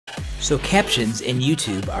So captions in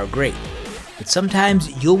YouTube are great, but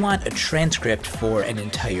sometimes you'll want a transcript for an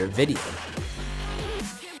entire video.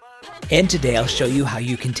 And today I'll show you how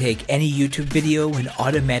you can take any YouTube video and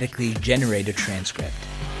automatically generate a transcript.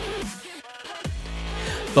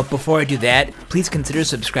 But before I do that, please consider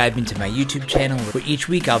subscribing to my YouTube channel, where each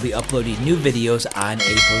week I'll be uploading new videos on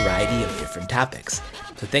a variety of different topics.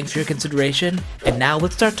 So thanks for your consideration, and now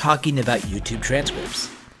let's start talking about YouTube transcripts.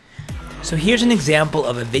 So here's an example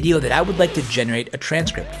of a video that I would like to generate a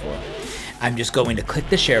transcript for. I'm just going to click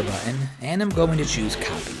the share button, and I'm going to choose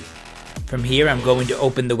copy. From here, I'm going to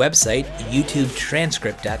open the website,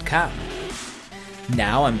 youtubetranscript.com.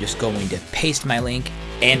 Now I'm just going to paste my link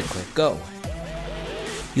and click go.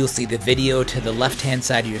 You'll see the video to the left-hand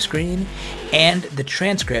side of your screen and the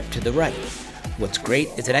transcript to the right. What's great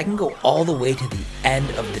is that I can go all the way to the end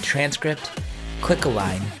of the transcript, click a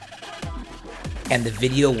line, and the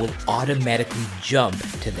video will automatically jump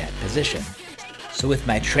to that position. So with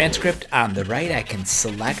my transcript on the right, I can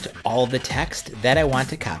select all the text that I want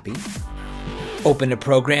to copy, open a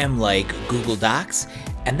program like Google Docs,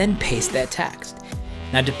 and then paste that text.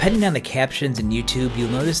 Now, depending on the captions in YouTube, you'll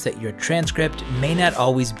notice that your transcript may not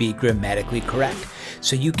always be grammatically correct,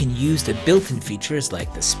 so you can use the built-in features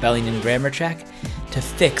like the spelling and grammar check to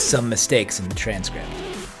fix some mistakes in the transcript.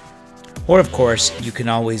 Or of course, you can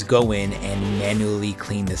always go in and manually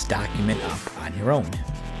clean this document up on your own.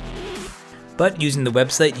 But using the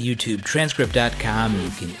website youtubetranscript.com, you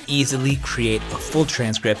can easily create a full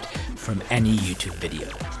transcript from any YouTube video.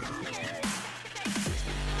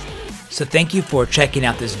 So thank you for checking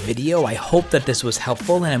out this video. I hope that this was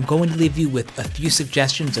helpful, and I'm going to leave you with a few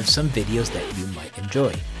suggestions of some videos that you might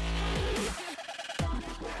enjoy.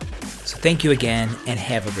 So thank you again, and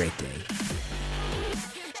have a great day.